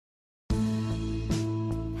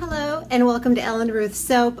and welcome to Ellen Ruth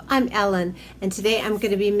Soap. I'm Ellen, and today I'm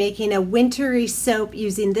going to be making a wintry soap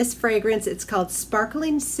using this fragrance. It's called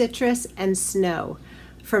Sparkling Citrus and Snow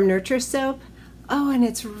from Nurture Soap. Oh, and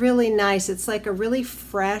it's really nice. It's like a really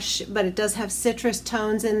fresh, but it does have citrus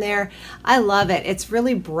tones in there. I love it. It's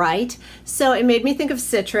really bright. So it made me think of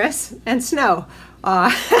citrus and snow.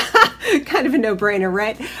 Kind of a no-brainer,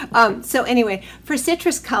 right? So anyway, for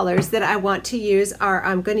citrus colors that I want to use are,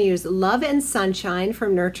 I'm going to use Love and Sunshine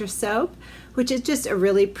from Nurture Soap, which is just a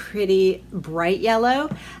really pretty bright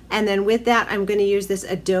yellow. And then with that, I'm going to use this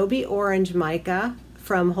Adobe Orange Mica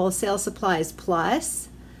from Wholesale Supplies Plus.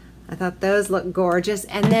 I thought those look gorgeous.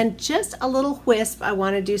 And then just a little wisp, I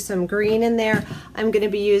want to do some green in there. I'm going to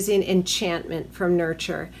be using Enchantment from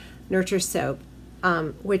Nurture Soap,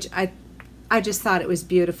 which I just thought it was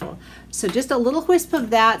beautiful. So just a little wisp of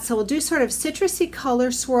that. So we'll do sort of citrusy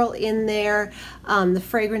color swirl in there. The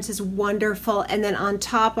fragrance is wonderful. And then on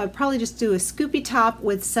top, I'll probably just do a scoopy top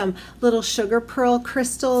with some little sugar pearl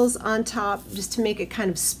crystals on top just to make it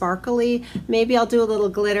kind of sparkly. Maybe I'll do a little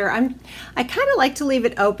glitter. I kind of like to leave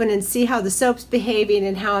it open and see how the soap's behaving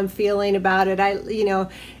and how I'm feeling about it.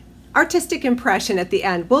 Artistic impression at the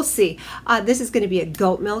end. We'll see. This is going to be a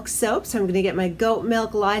goat milk soap, so I'm going to get my goat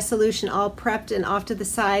milk lye solution all prepped and off to the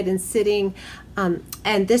side and sitting.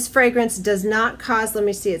 And this fragrance does not cause, let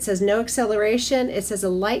me see, it says no acceleration. It says a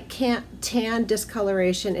light tan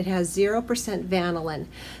discoloration. It has 0% vanillin.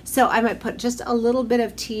 So I might put just a little bit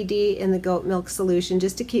of TD in the goat milk solution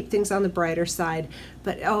just to keep things on the brighter side.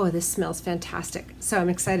 But oh, this smells fantastic. So I'm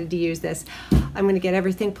excited to use this. I'm going to get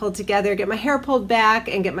everything pulled together, get my hair pulled back,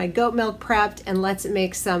 and get my goat milk prepped, and let's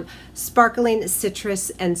make some sparkling citrus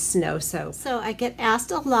and snow soap. So I get asked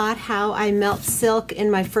a lot how I melt silk in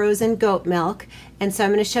my frozen goat milk. And so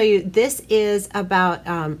I'm going to show you, this is about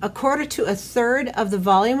a quarter to a third of the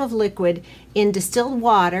volume of liquid in distilled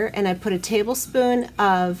water, and I put a tablespoon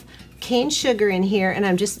of cane sugar in here, and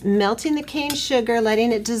I'm just melting the cane sugar,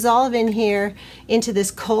 letting it dissolve in here into this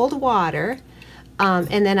cold water. And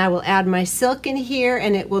then I will add my silk in here,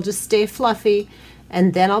 and it will just stay fluffy.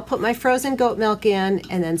 And then I'll put my frozen goat milk in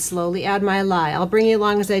and then slowly add my lye. I'll bring you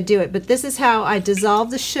along as I do it, but this is how I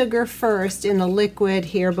dissolve the sugar first in the liquid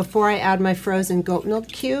here before I add my frozen goat milk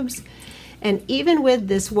cubes. And even with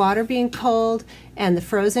this water being cold and the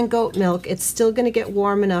frozen goat milk, it's still going to get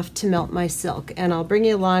warm enough to melt my silk. And I'll bring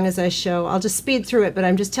you along as I show. I'll just speed through it, but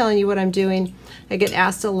I'm just telling you what I'm doing. I get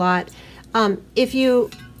asked a lot. If you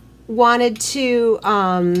wanted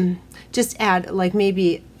to just add like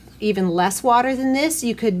maybe even less water than this,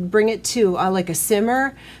 you could bring it to like a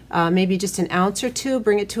simmer, maybe just an ounce or two,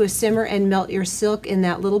 bring it to a simmer and melt your silk in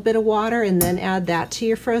that little bit of water, and then add that to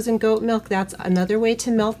your frozen goat milk. That's another way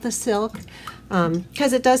to melt the silk,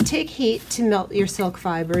 because it does take heat to melt your silk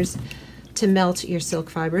fibers,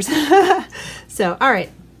 So, all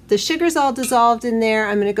right, the sugar's all dissolved in there.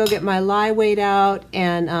 I'm gonna go get my lye weighed out,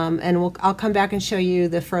 and I'll come back and show you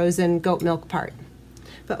the frozen goat milk part.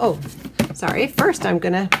 But oh, sorry, first I'm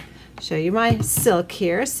gonna show you my silk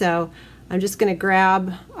here. So I'm just going to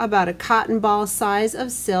grab about a cotton ball size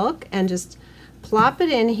of silk and just plop it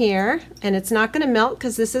in here, and it's not going to melt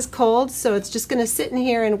because this is cold, so it's just going to sit in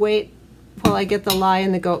here and wait while I get the lye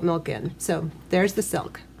and the goat milk in. So there's the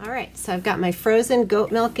silk. Alright, so I've got my frozen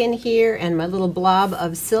goat milk in here, and my little blob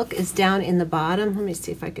of silk is down in the bottom. Let me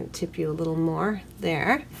see if I can tip you a little more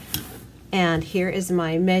there. And here is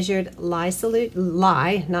my measured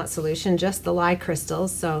lye, not solution, just the lye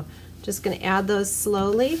crystals. So just going to add those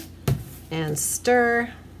slowly and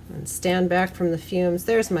stir and stand back from the fumes.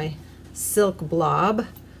 There's my silk blob,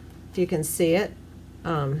 if you can see it.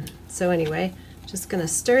 So anyway, just going to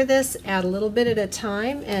stir this, add a little bit at a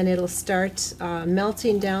time, and it'll start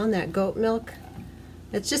melting down that goat milk.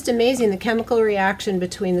 It's just amazing the chemical reaction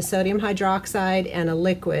between the sodium hydroxide and a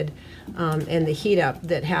liquid, and the heat up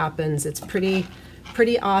that happens. It's pretty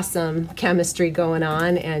awesome chemistry going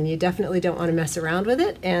on, and you definitely don't want to mess around with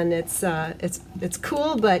it. And it's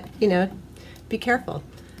cool, but you know, be careful.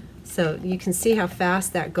 So you can see how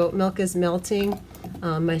fast that goat milk is melting.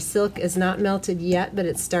 My silk is not melted yet, but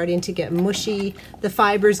it's starting to get mushy. The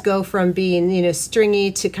fibers go from being, you know,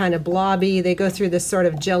 stringy to kind of blobby. They go through this sort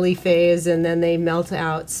of jelly phase, and then they melt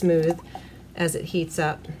out smooth as it heats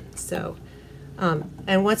up. So,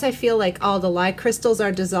 and once I feel like all the lye crystals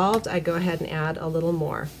are dissolved, I go ahead and add a little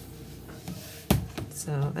more.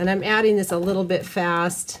 So, and I'm adding this a little bit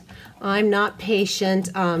fast. I'm not patient.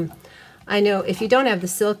 I know if you don't have the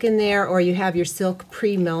silk in there, or you have your silk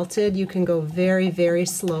pre-melted, you can go very, very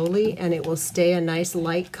slowly and it will stay a nice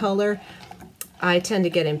light color. I tend to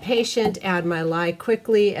get impatient, add my lye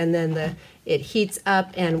quickly, and then it heats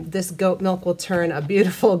up and this goat milk will turn a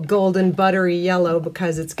beautiful golden buttery yellow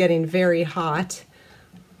because it's getting very hot.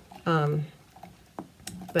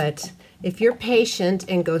 But if you're patient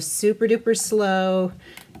and go super duper slow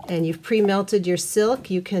and you've pre-melted your silk,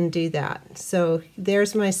 you can do that. So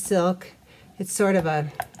there's my silk. It's sort of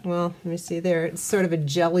a, well, let me see there, it's sort of a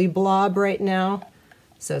jelly blob right now.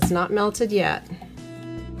 So it's not melted yet.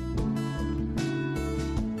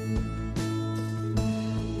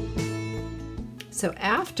 So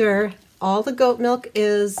after all the goat milk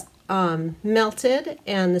is melted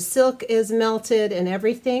and the silk is melted and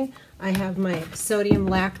everything, I have my sodium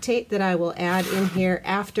lactate that I will add in here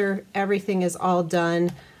after everything is all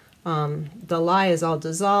done. The lye is all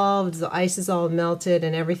dissolved, the ice is all melted,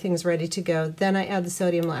 and everything's ready to go. Then I add the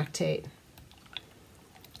sodium lactate.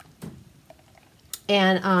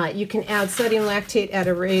 And you can add sodium lactate at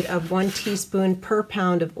a rate of 1 teaspoon per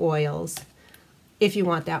pound of oils if you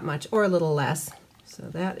want that much, or a little less. So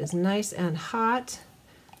that is nice and hot.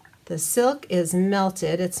 The silk is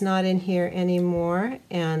melted, it's not in here anymore,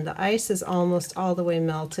 and the ice is almost all the way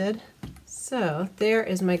melted. So there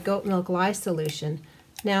is my goat milk lye solution.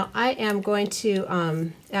 Now I am going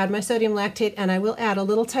to add my sodium lactate, and I will add a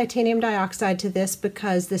little titanium dioxide to this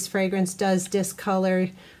because this fragrance does discolor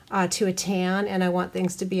to a tan, and I want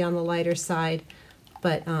things to be on the lighter side.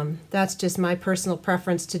 But that's just my personal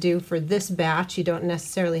preference to do for this batch. You don't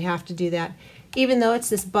necessarily have to do that. Even though it's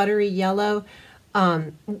this buttery yellow,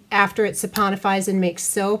 after it saponifies and makes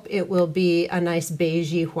soap, it will be a nice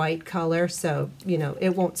beigey white color, so you know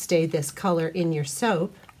it won't stay this color in your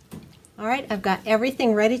soap. All right, I've got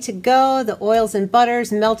everything ready to go. The oils and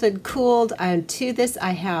butters melted, cooled, and to this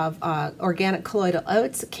I have organic colloidal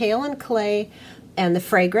oats, kale and clay, and the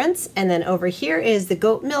fragrance. And then over here is the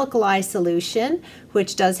goat milk lye solution,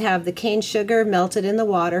 which does have the cane sugar melted in the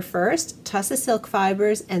water first, tussa silk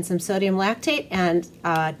fibers, and some sodium lactate, and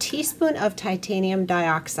a teaspoon of titanium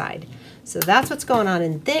dioxide. So that's what's going on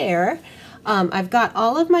in there. I've got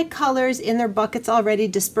all of my colors in their buckets already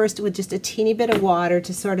dispersed with just a teeny bit of water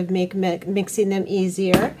to sort of make mixing them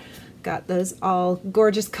easier. Got those all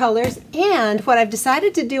gorgeous colors, and what I've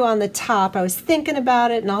decided to do on the top, I was thinking about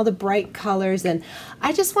it and all the bright colors, and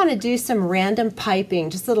I just want to do some random piping,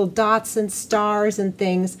 just little dots and stars and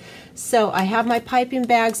things. So I have my piping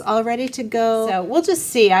bags all ready to go. So we'll just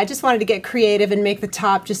see. I just wanted to get creative and make the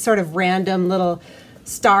top just sort of random little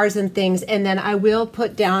stars and things, and then I will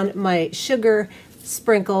put down my sugar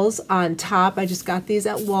sprinkles on top. I just got these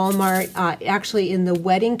at Walmart. Actually in the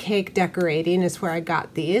wedding cake decorating is where I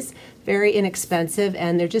got these. Very inexpensive,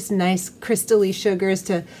 and they're just nice crystally sugars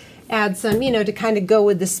to add some, you know, to kind of go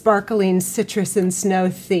with the sparkling citrus and snow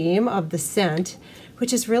theme of the scent,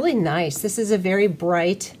 which is really nice. This is a very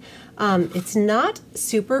bright, it's not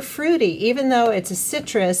super fruity, even though it's a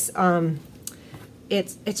citrus.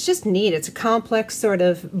 It's just neat. It's a complex sort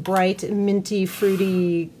of bright, minty,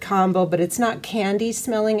 fruity combo, but it's not candy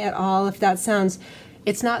smelling at all. If that sounds,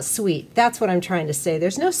 it's not sweet. That's what I'm trying to say.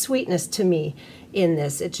 There's no sweetness to me in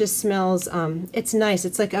this. It just smells, it's nice.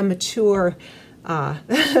 It's like a mature,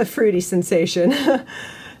 fruity sensation.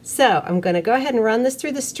 So I'm going to go ahead and run this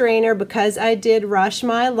through the strainer because I did rush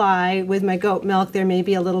my lye with my goat milk. There may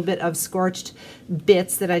be a little bit of scorched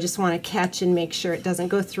bits that I just want to catch and make sure it doesn't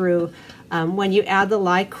go through. When you add the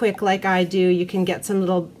lye quick like I do, you can get some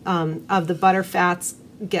little of the butter fats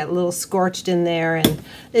get a little scorched in there, and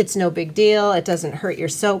it's no big deal. It doesn't hurt your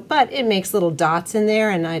soap, but it makes little dots in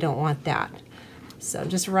there, and I don't want that. So I'm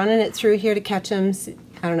just running it through here to catch them.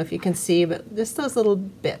 I don't know if you can see, but just those little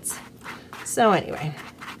bits. So anyway,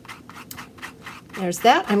 there's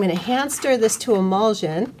that. I'm going to hand stir this to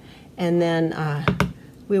emulsion, and then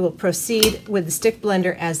we will proceed with the stick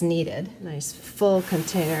blender as needed. Nice full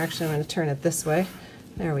container. Actually, I'm going to turn it this way.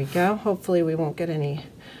 There we go. Hopefully we won't get any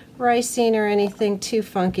ricing or anything too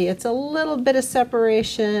funky. It's a little bit of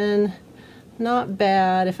separation. Not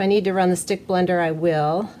bad. If I need to run the stick blender, I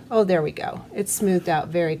will. Oh, there we go. It's smoothed out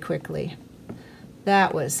very quickly.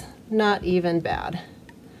 That was not even bad.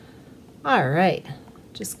 All right.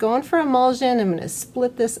 Just going for emulsion. I'm going to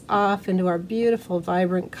split this off into our beautiful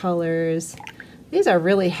vibrant colors. These are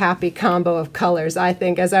really happy combo of colors, I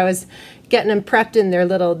think. As I was getting them prepped in their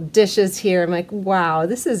little dishes here, I'm like, wow,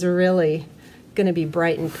 this is really going to be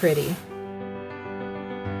bright and pretty.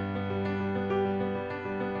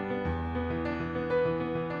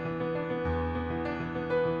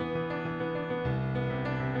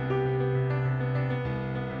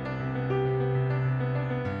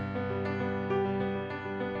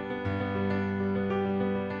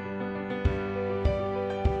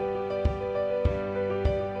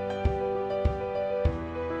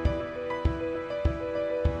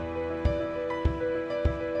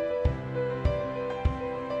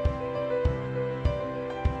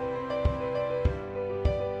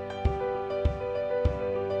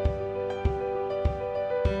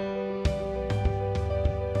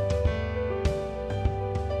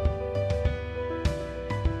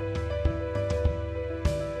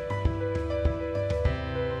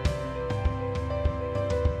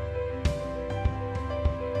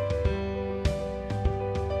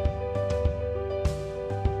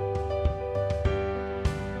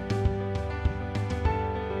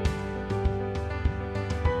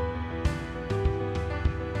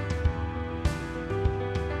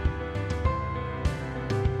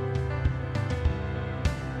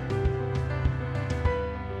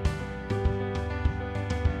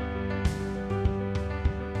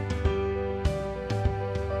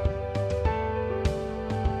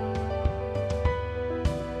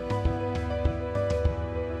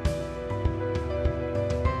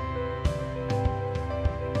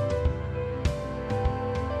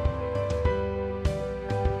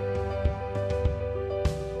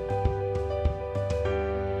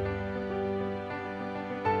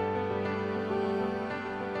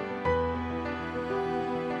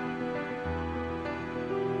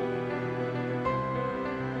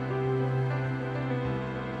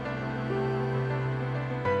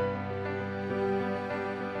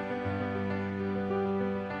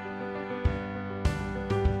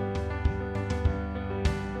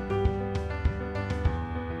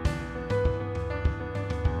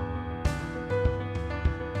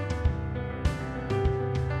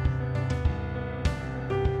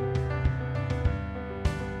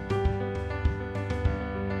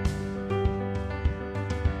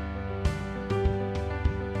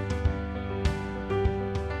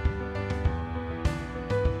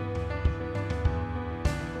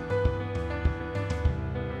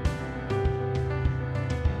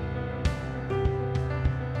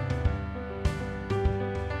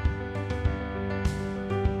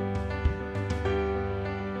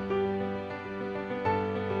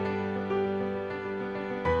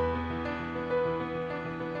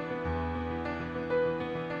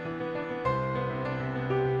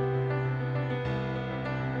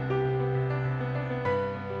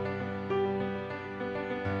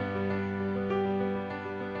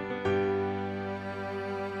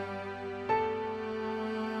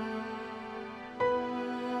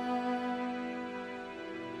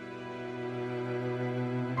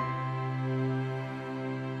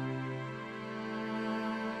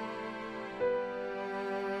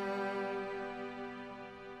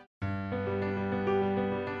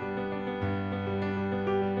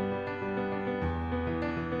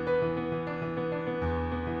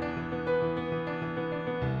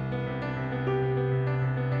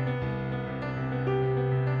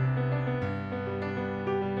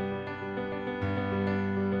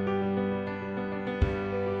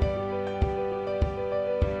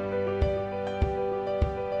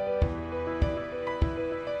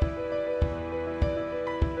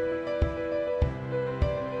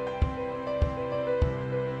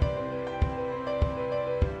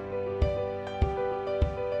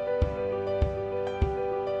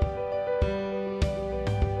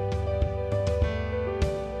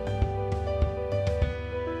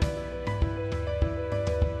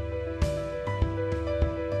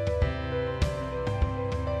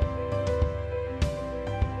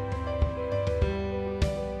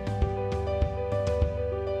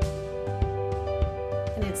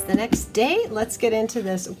 the next day, let's get into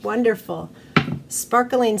this wonderful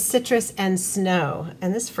sparkling citrus and snow.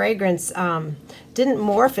 And this fragrance didn't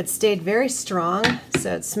morph, it stayed very strong,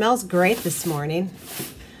 so it smells great this morning.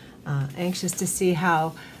 Anxious to see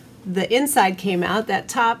how the inside came out. That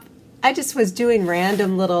top, I just was doing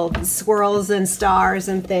random little swirls and stars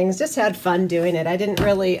and things, just had fun doing it. I didn't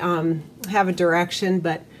really have a direction,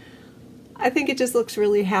 but I think it just looks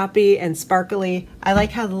really happy and sparkly. I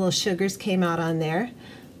like how the little sugars came out on there.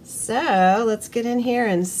 So let's get in here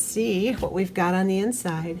and see what we've got on the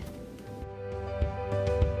inside.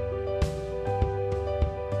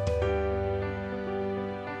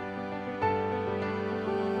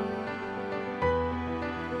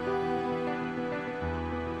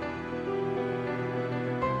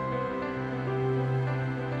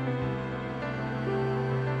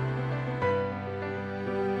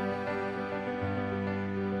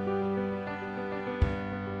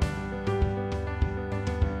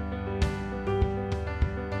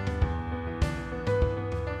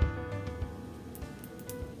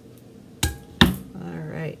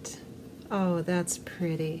 Oh, that's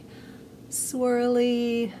pretty.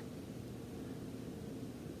 Swirly.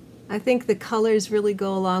 I think the colors really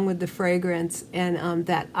go along with the fragrance, and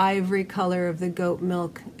that ivory color of the goat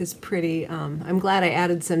milk is pretty. I'm glad I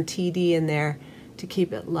added some TD in there to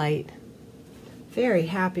keep it light. Very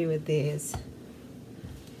happy with these.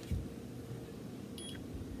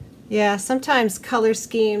 Yeah, sometimes color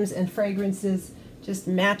schemes and fragrances just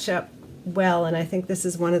match up well, and I think this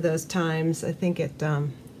is one of those times. I think it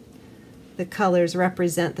the colors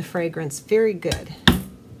represent the fragrance very good.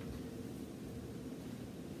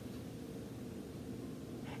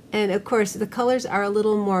 And of course the colors are a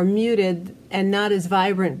little more muted and not as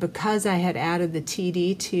vibrant because I had added the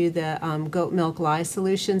TD to the goat milk lye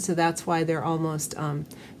solution, so that's why they're almost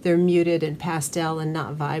they're muted and pastel and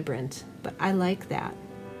not vibrant. But I like that.